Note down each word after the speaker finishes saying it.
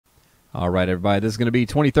All right, everybody. This is going to be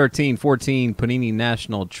 2013-14 Panini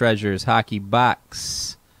National Treasures Hockey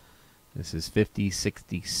Box. This is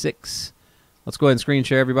 5066. Let's go ahead and screen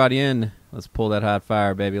share everybody in. Let's pull that hot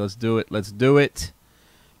fire, baby. Let's do it. Let's do it.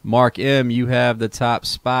 Mark M., you have the top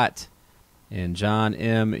spot. And John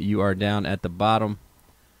M., you are down at the bottom.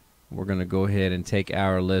 We're going to go ahead and take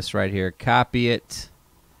our list right here. Copy it.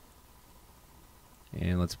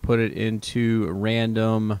 And let's put it into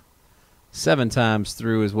random. 7 times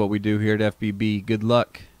through is what we do here at FBB. Good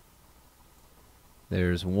luck.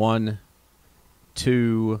 There's 1,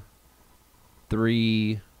 2,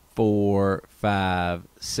 3, 4, 5,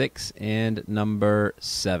 6, and number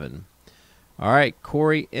 7. All right,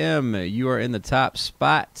 Corey M., you are in the top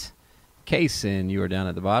spot. Kaysen, you are down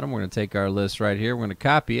at the bottom. We're going to take our list right here. We're going to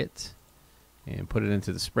copy it and put it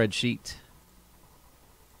into the spreadsheet.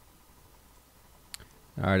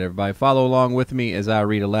 All right, everybody, follow along with me as I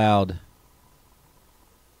read aloud.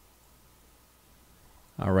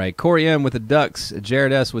 All right, Corey M. with the Ducks,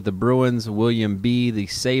 Jared S. with the Bruins, William B. the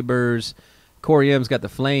Sabres, Corey M.'s got the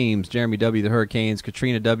Flames, Jeremy W. the Hurricanes,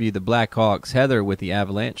 Katrina W. the Blackhawks, Heather with the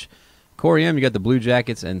Avalanche. Corey M., you got the Blue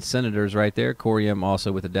Jackets and Senators right there. Corey M.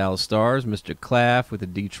 also with the Dallas Stars, Mr. Claff with the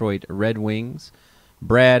Detroit Red Wings.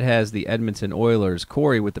 Brad has the Edmonton Oilers,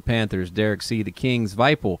 Corey with the Panthers, Derek C. the Kings,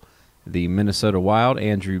 Vipel the Minnesota Wild,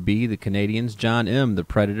 Andrew B. the Canadians, John M. the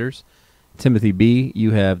Predators. Timothy B.,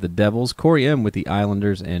 you have the Devils. Corey M. with the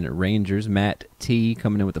Islanders and Rangers. Matt T.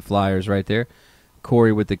 coming in with the Flyers right there.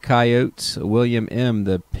 Corey with the Coyotes. William M.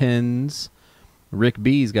 the Pens. Rick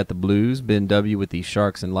B.'s got the Blues. Ben W. with the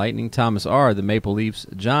Sharks and Lightning. Thomas R. the Maple Leafs.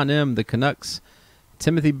 John M. the Canucks.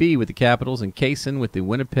 Timothy B. with the Capitals. And Kaysen with the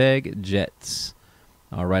Winnipeg Jets.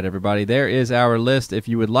 All right, everybody, there is our list. If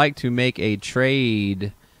you would like to make a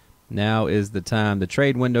trade, now is the time. The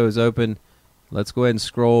trade window is open. Let's go ahead and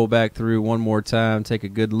scroll back through one more time, take a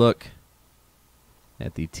good look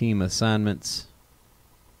at the team assignments.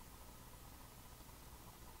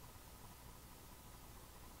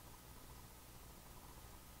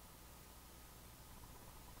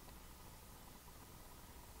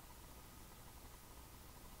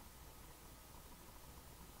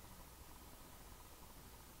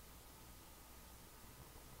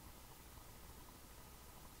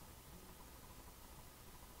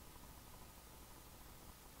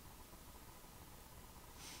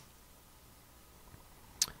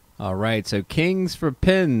 All right, so Kings for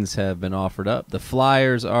Pens have been offered up. The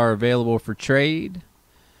Flyers are available for trade.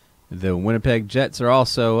 The Winnipeg Jets are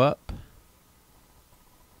also up.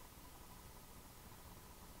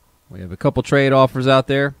 We have a couple trade offers out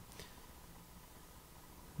there.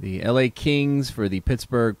 The LA Kings for the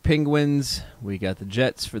Pittsburgh Penguins. We got the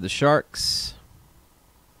Jets for the Sharks.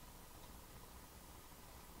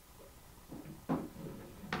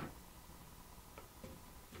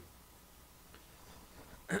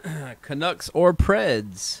 Canucks or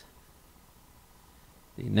Preds.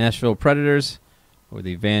 The Nashville Predators or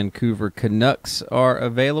the Vancouver Canucks are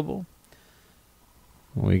available.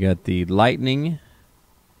 We got the Lightning.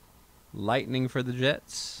 Lightning for the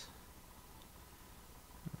Jets.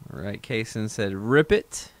 All right, Kaysen said rip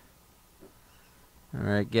it. All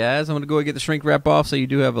right, guys, I'm going to go and get the shrink wrap off so you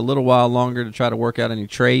do have a little while longer to try to work out any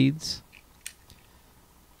trades.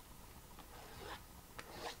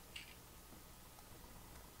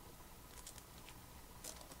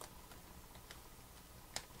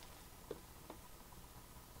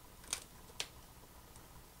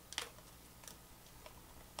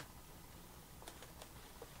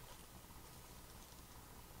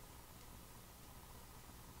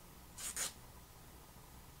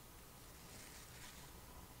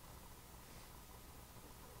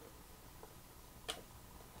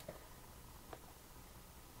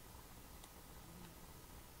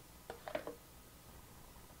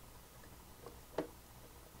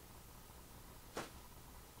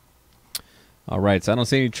 All right, so I don't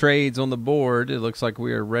see any trades on the board. It looks like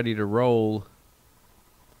we are ready to roll.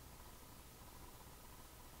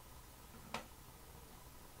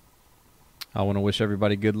 I want to wish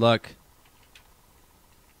everybody good luck.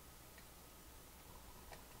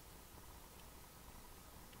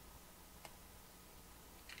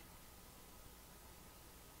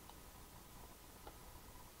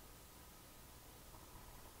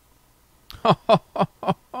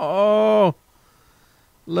 Oh,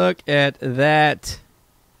 look at that.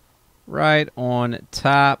 Right on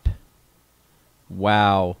top.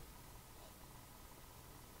 Wow.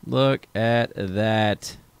 Look at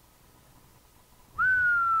that.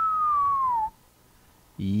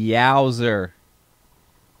 Yowzer.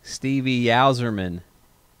 Stevie Yowzerman.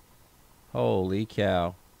 Holy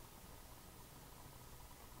cow.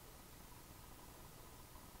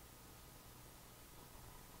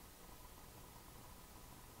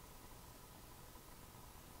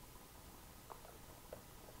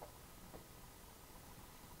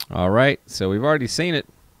 All right, so we've already seen it.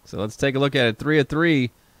 So let's take a look at it. 3 of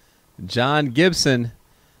 3. John Gibson,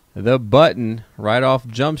 the button, right off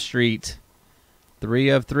Jump Street. 3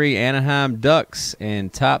 of 3. Anaheim Ducks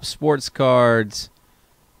and Top Sports Cards.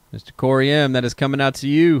 Mr. Corey M., that is coming out to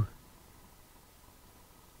you.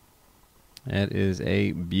 That is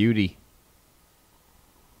a beauty.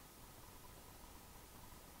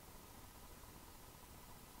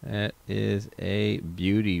 That is a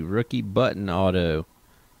beauty. Rookie button auto.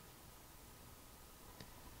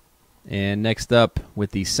 And next up with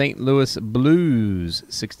the St. Louis Blues,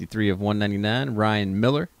 63 of 199, Ryan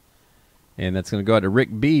Miller. And that's going to go out to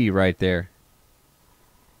Rick B right there.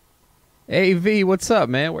 AV, what's up,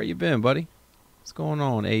 man? Where you been, buddy? What's going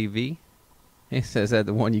on, AV? He says that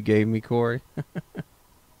the one you gave me, Corey.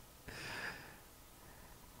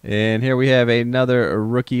 And here we have another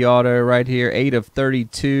rookie auto right here, 8 of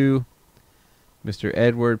 32. Mr.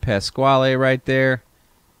 Edward Pasquale right there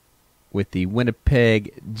with the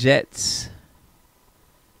Winnipeg Jets.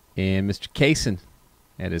 And Mr. Kaysen,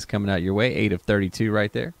 that is coming out your way, 8 of 32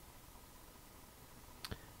 right there.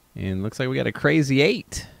 And looks like we got a crazy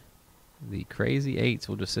 8. The crazy 8s.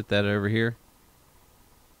 We'll just sit that over here.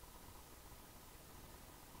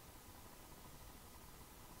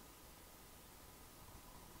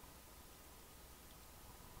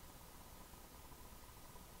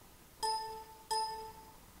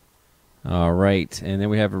 All right, and then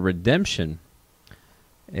we have a redemption.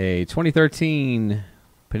 A 2013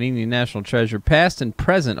 Panini National Treasure past and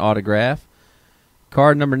present autograph.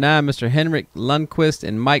 Card number 9, Mr. Henrik Lundqvist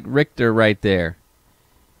and Mike Richter right there.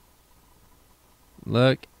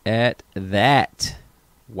 Look at that.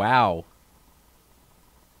 Wow.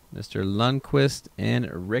 Mr. Lundqvist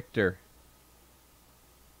and Richter.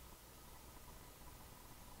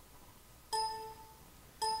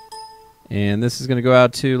 And this is going to go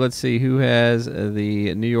out to, let's see, who has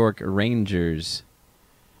the New York Rangers.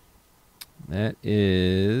 That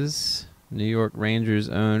is, New York Rangers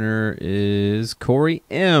owner is Corey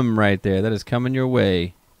M. right there. That is coming your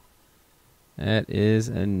way. That is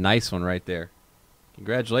a nice one right there.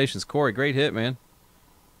 Congratulations, Corey. Great hit, man.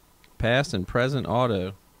 Past and present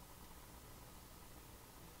auto.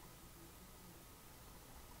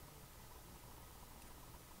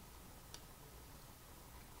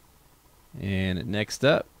 And next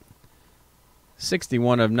up,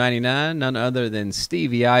 61 of 99, none other than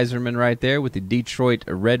Stevie Yzerman right there with the Detroit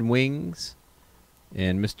Red Wings.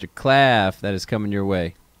 And Mr. Claff, that is coming your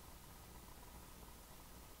way.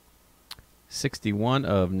 61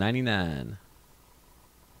 of 99.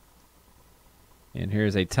 And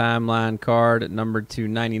here's a timeline card numbered to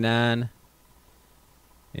 99.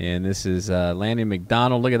 And this is Lanny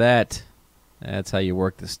McDonald. Look at that. That's how you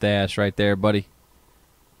work the stash right there, buddy.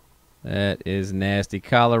 That is nasty.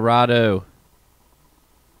 Colorado.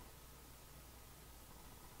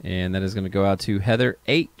 And that is going to go out to Heather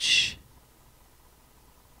H.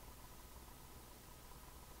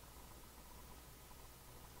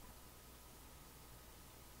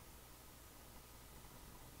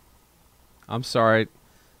 I'm sorry.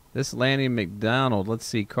 This Lanny McDonald. Let's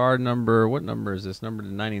see. Card number. What number is this? Number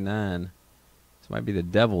to 99. This might be the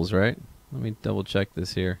Devils, right? Let me double check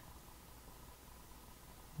this here.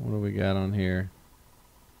 What do we got on here?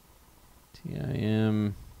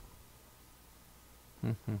 TIM.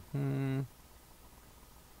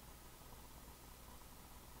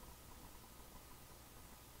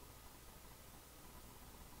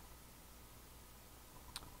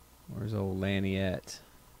 Where's old Lanny at?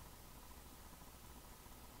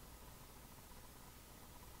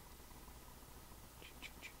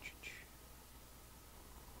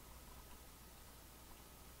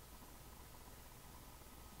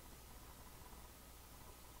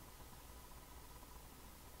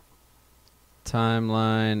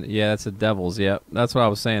 Timeline. Yeah, that's the Devils. Yep. That's what I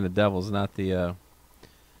was saying. The Devils, not the...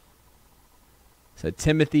 So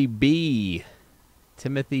Timothy B.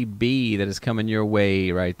 Timothy B. That is coming your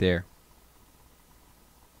way right there.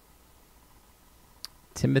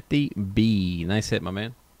 Timothy B. Nice hit, my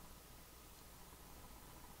man.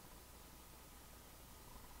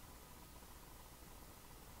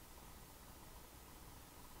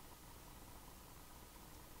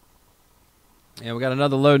 And we got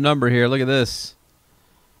another low number here. Look at this.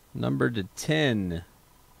 Number to 10.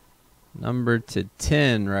 Number to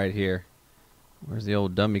 10 right here. Where's the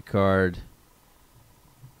old dummy card?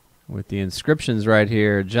 With the inscriptions right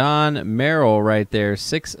here. John Merrill right there.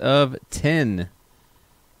 6 of 10.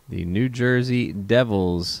 The New Jersey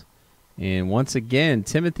Devils. And once again,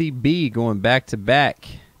 Timothy B going back to back.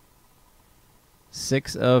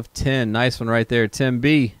 6 of 10. Nice one right there, Tim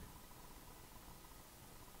B.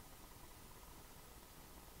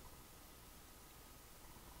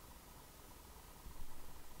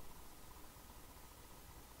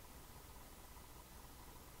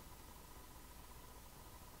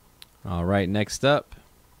 All right, next up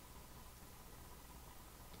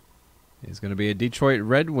is going to be a Detroit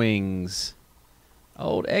Red Wings.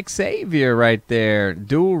 Old Xavier right there.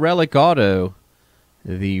 Dual relic auto.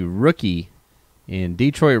 The rookie in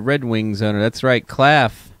Detroit Red Wings owner. That's right,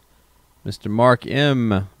 Claff. Mr. Mark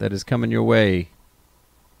M. That is coming your way.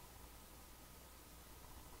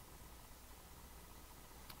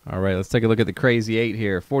 All right, let's take a look at the Crazy 8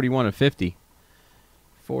 here. 41 of 50.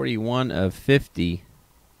 41 of 50.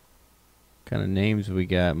 What kind of names we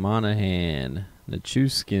got? Monahan,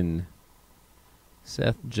 Nichushkin,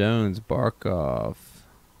 Seth Jones, Barkov,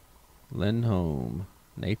 Lindholm,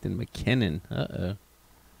 Nathan McKinnon. Uh-oh.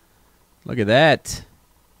 Look at that.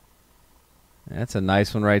 That's a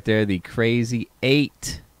nice one right there. The Crazy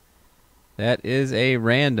 8. That is a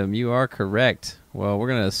random. You are correct. Well, we're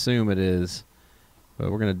going to assume it is,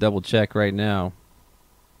 but we're going to double check right now.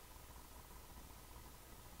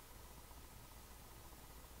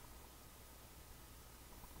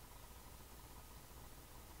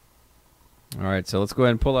 All right, so let's go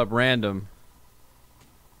ahead and pull up random.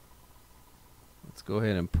 Let's go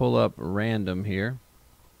ahead and pull up random here.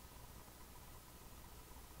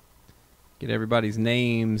 Get everybody's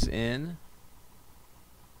names in.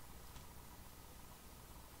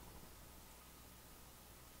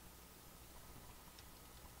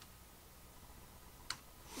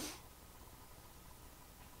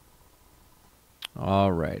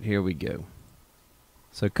 All right, here we go.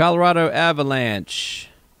 So Colorado Avalanche.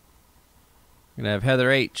 We're going to have Heather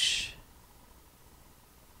H.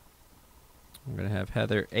 We're going to have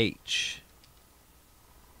Heather H.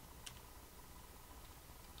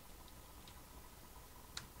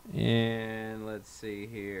 And let's see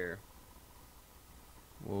here.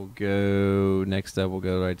 We'll go, next up, we'll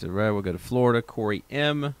go right to right. We'll go to Florida, Corey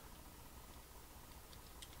M.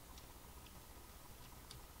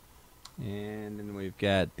 And then we've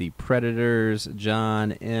got the Predators,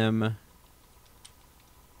 John M.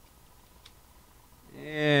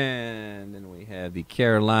 And then we have the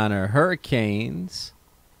Carolina Hurricanes.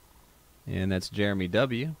 And that's Jeremy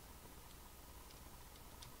W.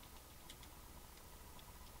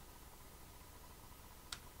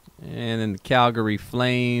 And then the Calgary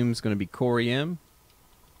Flames, going to be Corey M.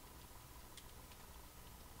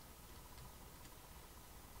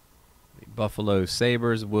 The Buffalo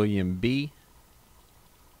Sabres, William B.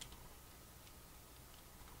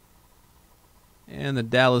 And the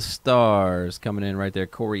Dallas Stars coming in right there,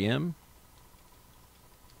 Corey M.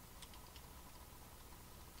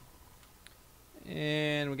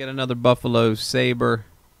 And we got another Buffalo Sabre,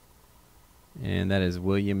 and that is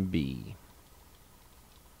William B.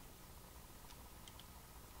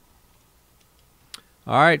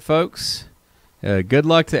 All right, folks. Good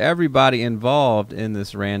luck to everybody involved in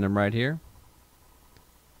this random right here.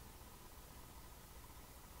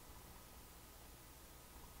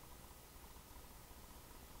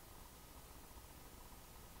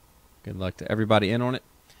 Good luck to everybody in on it.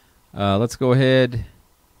 Let's go ahead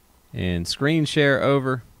and screen share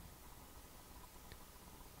over.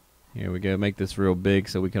 Here we go. Make this real big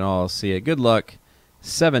so we can all see it. Good luck.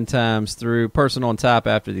 7 times through. Person on top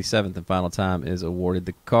after the 7th and final time is awarded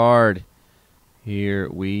the card. Here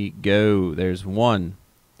we go. There's 1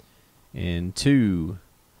 and 2,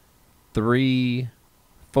 3,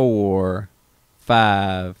 4,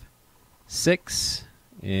 5, 6,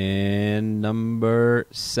 and number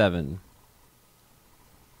 7.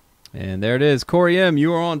 And there it is. Corey M.,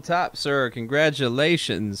 you are on top, sir.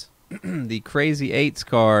 Congratulations. The Crazy 8s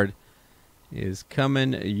card is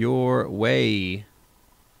coming your way.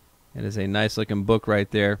 It is a nice-looking book right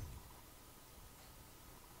there.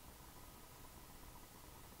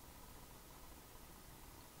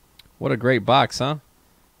 What a great box, huh?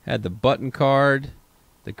 Had the button card,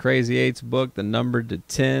 the Crazy 8s book, the numbered to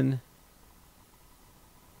 10,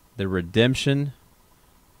 the redemption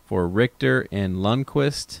for Richter and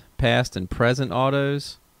Lundqvist, past and present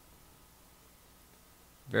autos.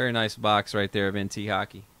 Very nice box right there of NT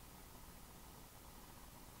Hockey.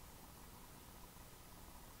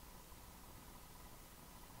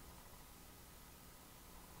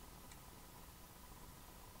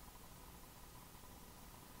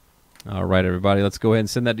 All right, everybody, let's go ahead and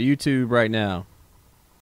send that to YouTube right now.